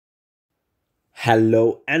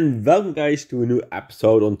Hello and welcome guys to a new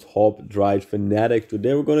episode on Top Drive Fanatic.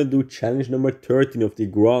 Today we're gonna do challenge number 13 of the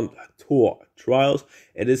Grand Tour Trials.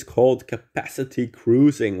 It is called Capacity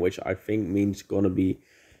Cruising, which I think means gonna be,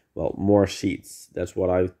 well, more seats. That's what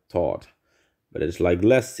I thought. But it's like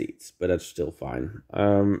less seats, but that's still fine.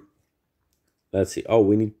 Let's see. Oh,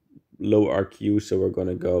 we need low RQ, so we're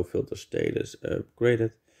gonna go filter status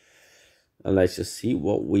upgraded. And let's just see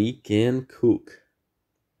what we can cook.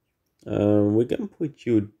 We can put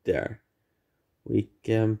you there. We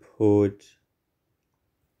can put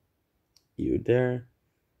you there.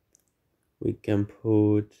 We can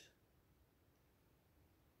put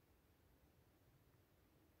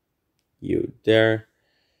you there.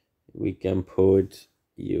 We can put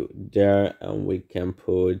you there, and we can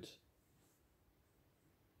put,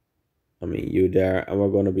 you there, and we're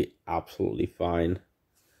gonna be absolutely fine.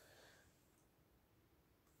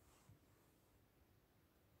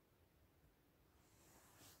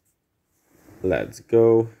 Let's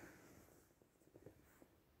go.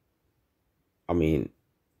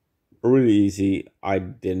 Really easy. I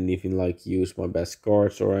didn't even use my best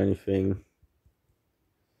cards or anything.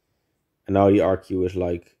 And now the RQ is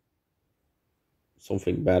like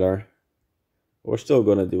something better. We're still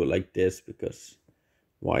gonna do it like this because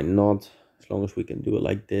why not? As long as we can do it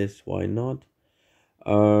like this, why not?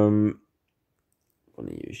 I'm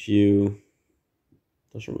gonna use you.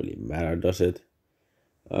 Doesn't really matter, does it?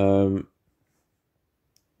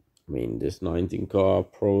 This 19 car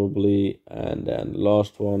probably, and then the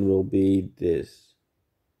last one will be this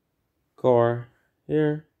car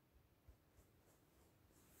here.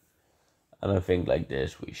 And I think like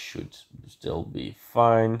this we should still be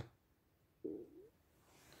fine.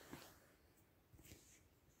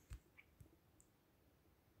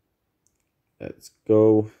 Let's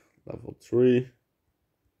go, level 3.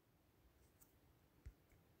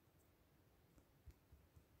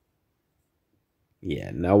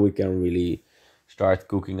 Yeah, now we can really start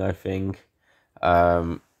cooking, I think.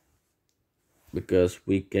 Because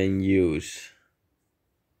we can use,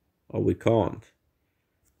 or we can't,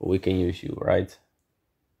 but we can use you, right?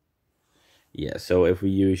 Yeah, so if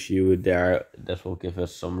we use you there, that will give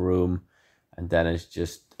us some room, and then it's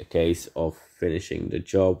just a case of finishing the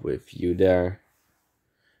job with you there.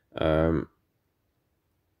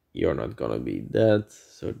 You're not gonna be that,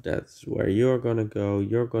 so that's where you're gonna go.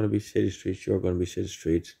 You're gonna be city streets, you're gonna be city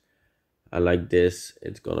streets. And like this,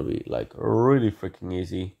 it's gonna be like really freaking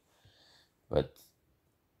easy. But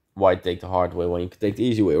why take the hard way when you can take the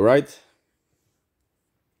easy way, right?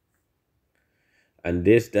 And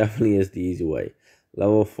this definitely is the easy way.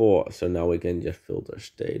 Level 4, so now we can just filter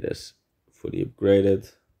status, fully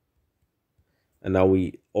upgraded. And now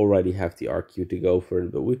we already have the RQ to go for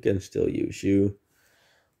it, but we can still use you.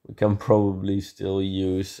 We can probably still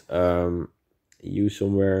use you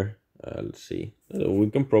somewhere. Let's see. We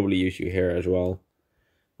can probably use you here as well.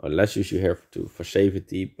 Or let's use you here for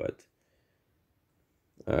safety, but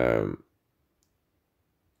I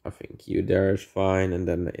think you there is fine. And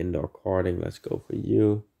then the indoor carding, let's go for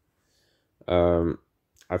you. I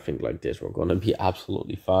think like this we're gonna be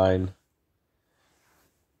absolutely fine.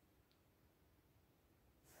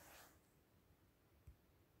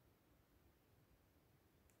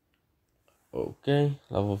 Okay,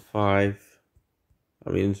 level 5.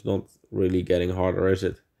 It's not really getting harder, is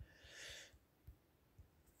it?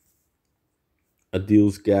 A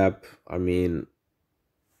deals gap.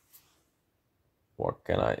 What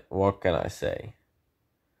can I say?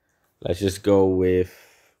 Let's just go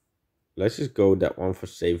that one for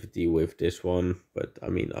safety with this one. But I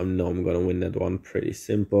know I'm gonna win that one pretty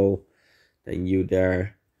simple. Then you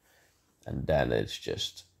there, and then it's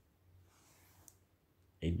just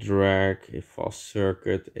a drag, a fast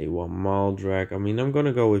circuit, a 1 mile drag. I'm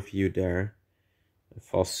gonna go with you there, a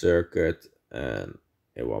fast circuit and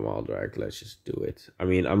a 1 mile drag. Let's just do it.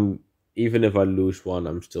 I'm even if I lose one,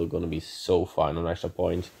 I'm still gonna be so fine on extra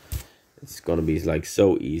points. It's gonna be like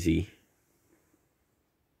so easy.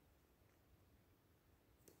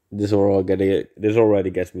 This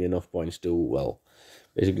already gets me enough points to, well,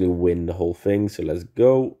 basically win the whole thing. So let's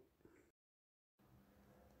go.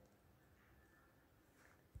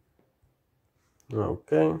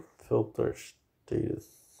 Okay, filter status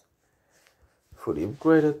fully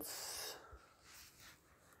upgraded.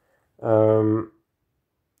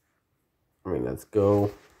 Let's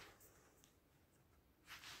go.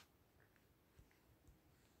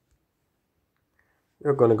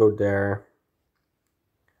 You're gonna go there.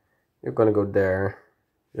 You're gonna go there.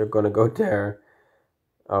 You're gonna go there.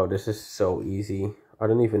 Oh, this is so easy. I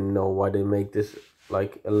don't even know why they make this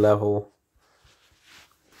like a level.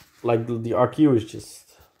 Like the RQ is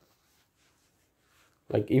just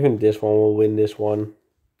Like even this one will win this one.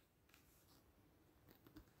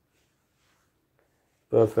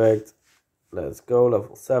 Perfect. Let's go,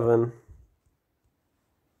 level 7.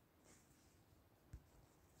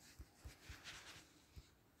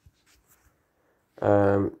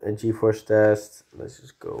 A G-force test, let's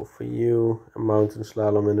just go for you. A mountain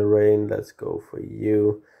slalom in the rain, let's go for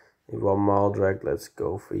you. A 1 mile drag, let's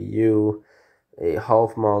go for you. A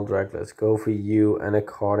half mile drag, let's go for you. And a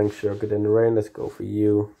karting circuit in the rain, let's go for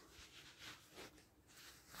you.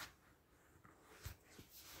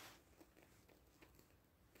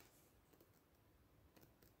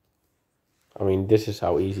 I mean, this is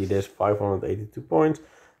how easy it is. 582 points.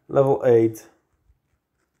 Level 8.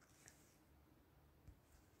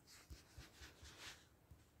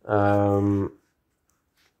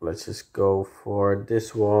 Let's just go for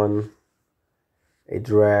this one. A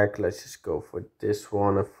drag, let's just go for this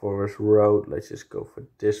one. A forest road, let's just go for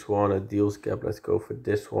this one. A deals gap, let's go for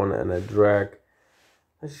this one. And a drag,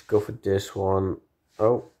 let's just go for this one.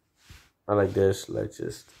 Oh, I like this. Let's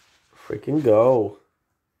just freaking go.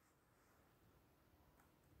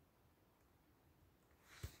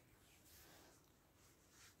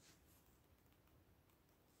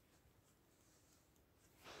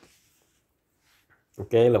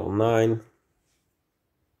 Okay, level 9.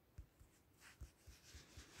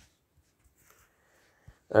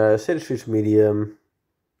 City Streets medium.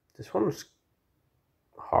 This one's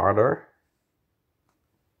harder.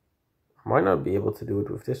 I might not be able to do it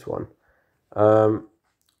with this one.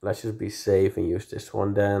 Let's just be safe and use this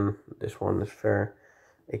one then. This one is fair.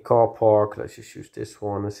 A car park, let's just use this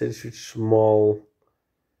one. A city street small.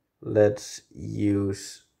 Let's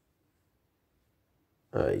use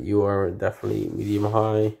you are definitely medium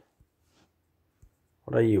high.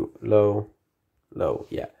 What are you? Low. Low,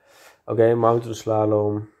 yeah. Okay, mountain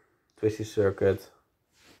slalom, twisty circuit.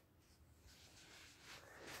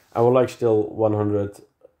 I would like still 100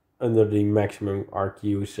 under the maximum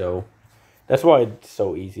RQ, so that's why it's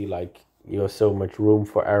so easy. Like, you have so much room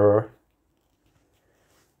for error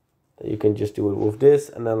that you can just do it with this.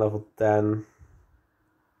 And then level 10.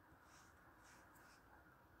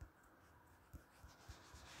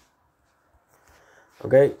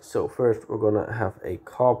 Okay, so first we're gonna have a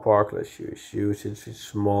car park. Let's use it's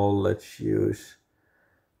small. Let's use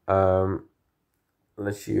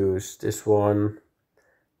this one.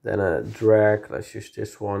 Then a drag. Let's use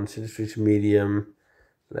this one. City Streets medium.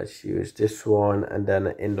 Let's use this one. And then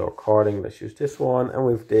an indoor karting. Let's use this one. And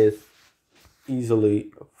with this,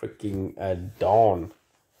 easily freaking dawn.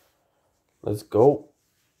 Let's go.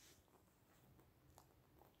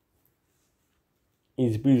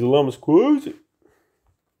 Easy peasy lemon squeezy.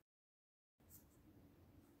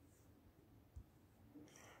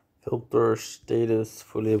 Filter status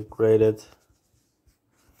fully upgraded.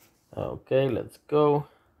 Okay, let's go.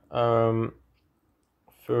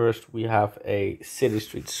 First we have a city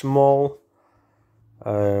street small.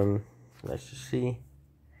 Let's just see.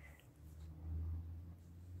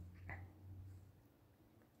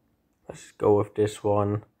 Let's just go with this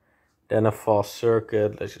one. Then a fast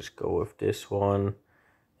circuit. Let's just go with this one.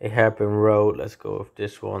 A hairpin road. Let's go with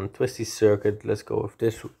this one. Twisty circuit. Let's go with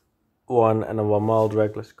this one. And a 1 mile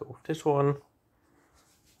drag. Let's go with this one.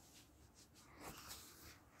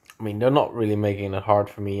 I mean, they're not really making it hard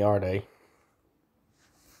for me, are they?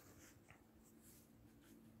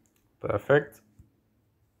 Perfect.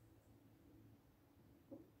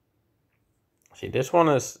 See, this one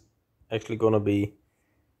is actually gonna be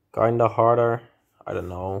kinda harder. I don't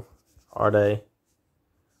know. Are they?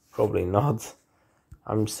 Probably not.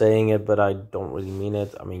 I'm saying it, but I don't really mean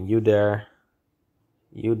it. I mean, you there.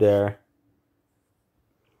 You there.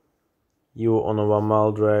 You on a 1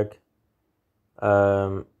 mile drag.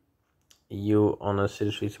 You on a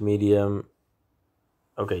city streets medium.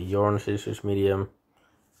 Okay, you're on a city streets medium.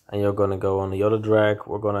 And you're gonna go on the other drag.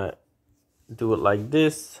 We're gonna do it like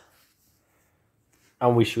this.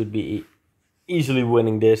 And we should be easily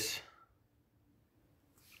winning this.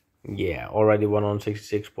 Yeah, already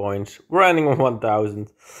 166 points. We're ending on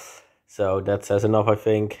 1000. So that says enough, I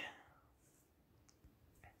think.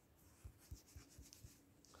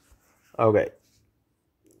 Okay.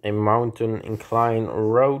 A mountain incline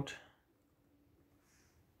road.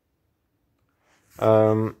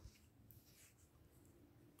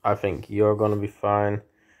 I think you're gonna be fine.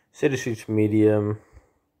 City streets medium.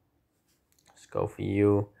 Let's go for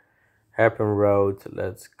you. Hairpin road.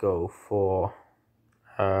 Let's go for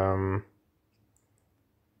let's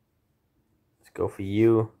go for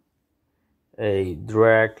you. A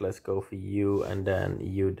drag. Let's go for you, and then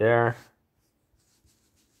you there.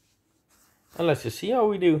 And let's just see how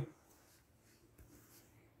we do.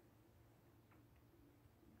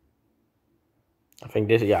 I think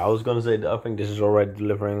this, yeah, I was gonna say, I think this is already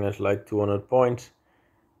delivering us like 200 points.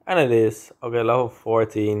 And it is. Okay, level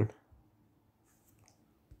 14.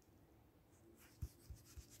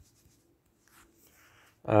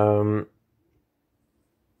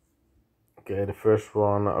 Okay, the first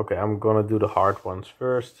one. Okay, I'm gonna do the hard ones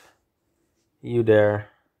first. You there.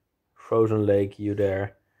 Frozen Lake, you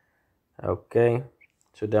there. Okay.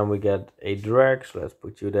 So then we get a drag, so let's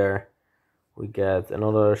put you there. We get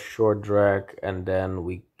another short drag, and then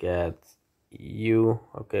we get you.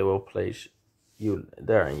 Okay, we'll place you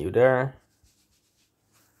there and you there.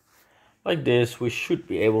 Like this, we should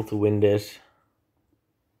be able to win this.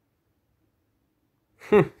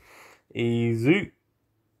 Easy.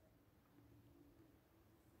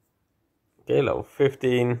 Okay, level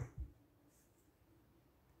 15.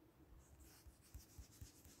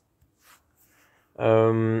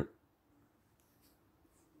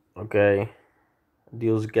 Okay.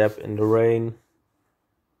 Deals gap in the rain.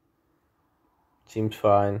 Seems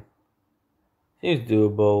fine. Seems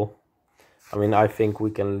doable. I mean, I think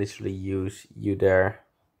we can literally use you there.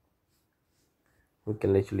 We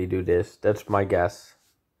can literally do this. That's my guess.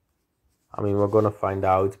 I mean, we're gonna find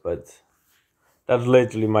out, but that's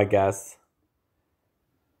literally my guess.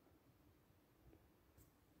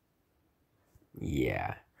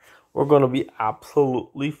 Yeah. We're gonna be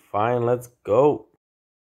absolutely fine. Let's go.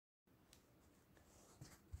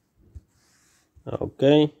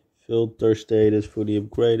 Okay. Filter state is fully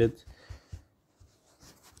upgraded.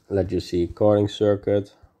 Let you see karting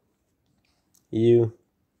circuit. You.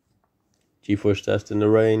 GeForce test in the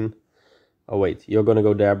rain. Oh wait, you're gonna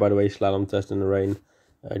go there, by the way. Slalom test in the rain.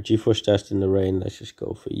 GeForce test in the rain. Let's just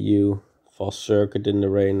go for you. Fast circuit in the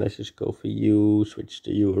rain. Let's just go for you. Switch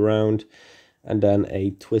to you around. And then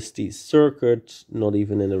a twisty circuit. Not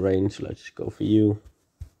even in the rain, so let's just go for you.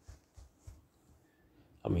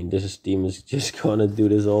 I mean, this team is just gonna do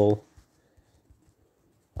this all.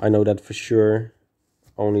 I know that for sure.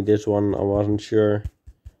 Only this one I wasn't sure.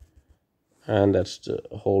 And that's the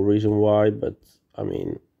whole reason why, but I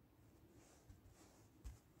mean,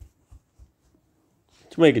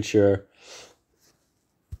 to make it sure,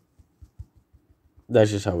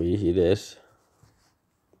 that's just how easy it is.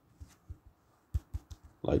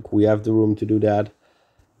 Like, we have the room to do that.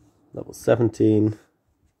 Level 17.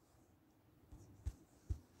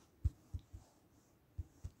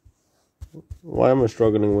 Why am I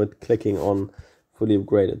struggling with clicking on fully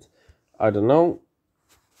upgraded? I don't know.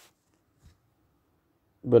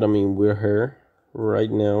 But I mean, we're here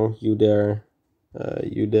right now. You there.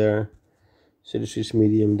 You there. Citizens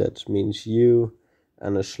medium, that means you.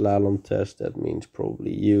 And a slalom test, that means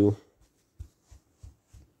probably you.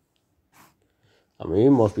 I mean, we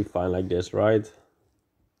must be fine like this, right?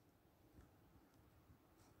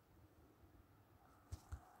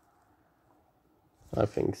 I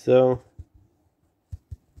think so.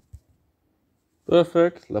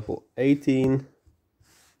 Perfect. Level 18.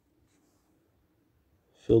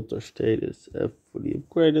 Filter state is fully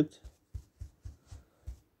upgraded.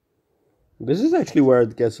 This is actually where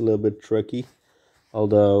it gets a little bit tricky.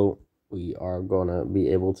 Although we are gonna be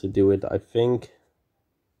able to do it, I think.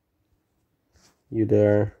 You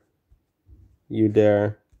there. You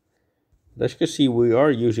there. Let's just see, we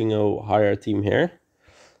are using a higher team here.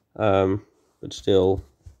 But still,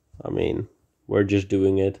 I mean, we're just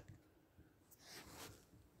doing it.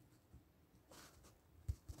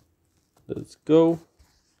 Let's go.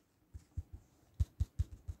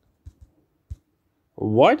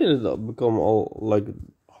 Why did it become all like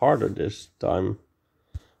harder this time?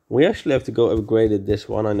 We actually have to go upgrade it, this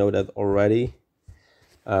one, I know that already.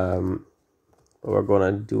 But we're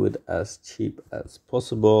gonna do it as cheap as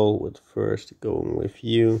possible, with first going with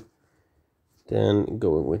you, then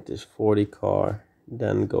going with this 40 car,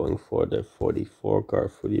 then going for the 44 car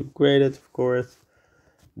fully upgraded, of course,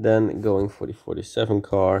 then going for the 47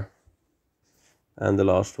 car, and the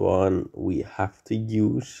last one we have to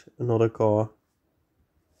use another car,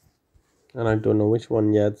 and I don't know which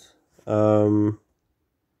one yet.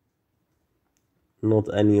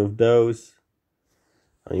 Not any of those.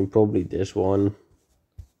 I mean, probably this one.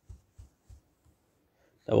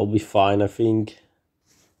 That will be fine, I think.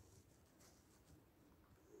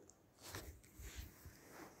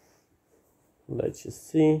 Let's just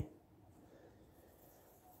see.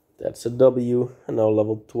 That's a W. And now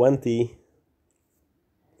level 20.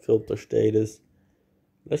 Filter status.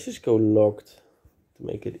 Let's just go locked to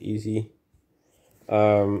make it easy.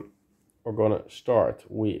 We're gonna start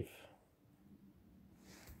with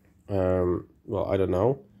well, I don't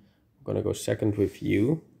know. We're gonna go second with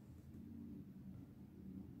you.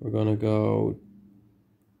 We're gonna go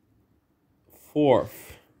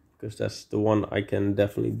fourth. because that's the one I can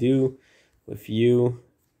definitely do with you.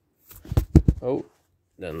 Oh,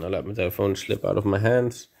 then I let my telephone slip out of my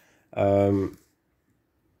hands. Okay,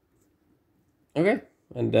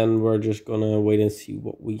 and then we're just gonna wait and see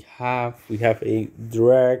what we have. We have a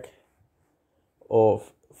drag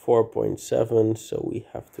of 4.7, so we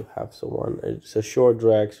have to have someone. It's a short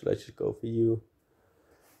drag, so let's just go for you.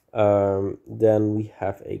 Then we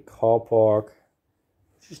have a car park,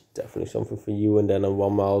 which is definitely something for you, and then a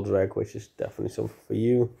 1 mile drag, which is definitely something for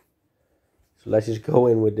you. So let's just go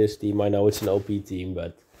in with this team. I know it's an OP team,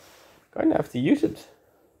 but kind of have to use it.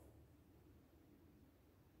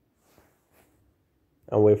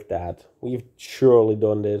 And with that, we've surely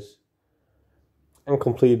done this and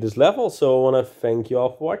completed this level. So I want to thank you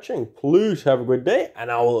all for watching. Please have a good day,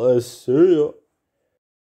 and I will see you.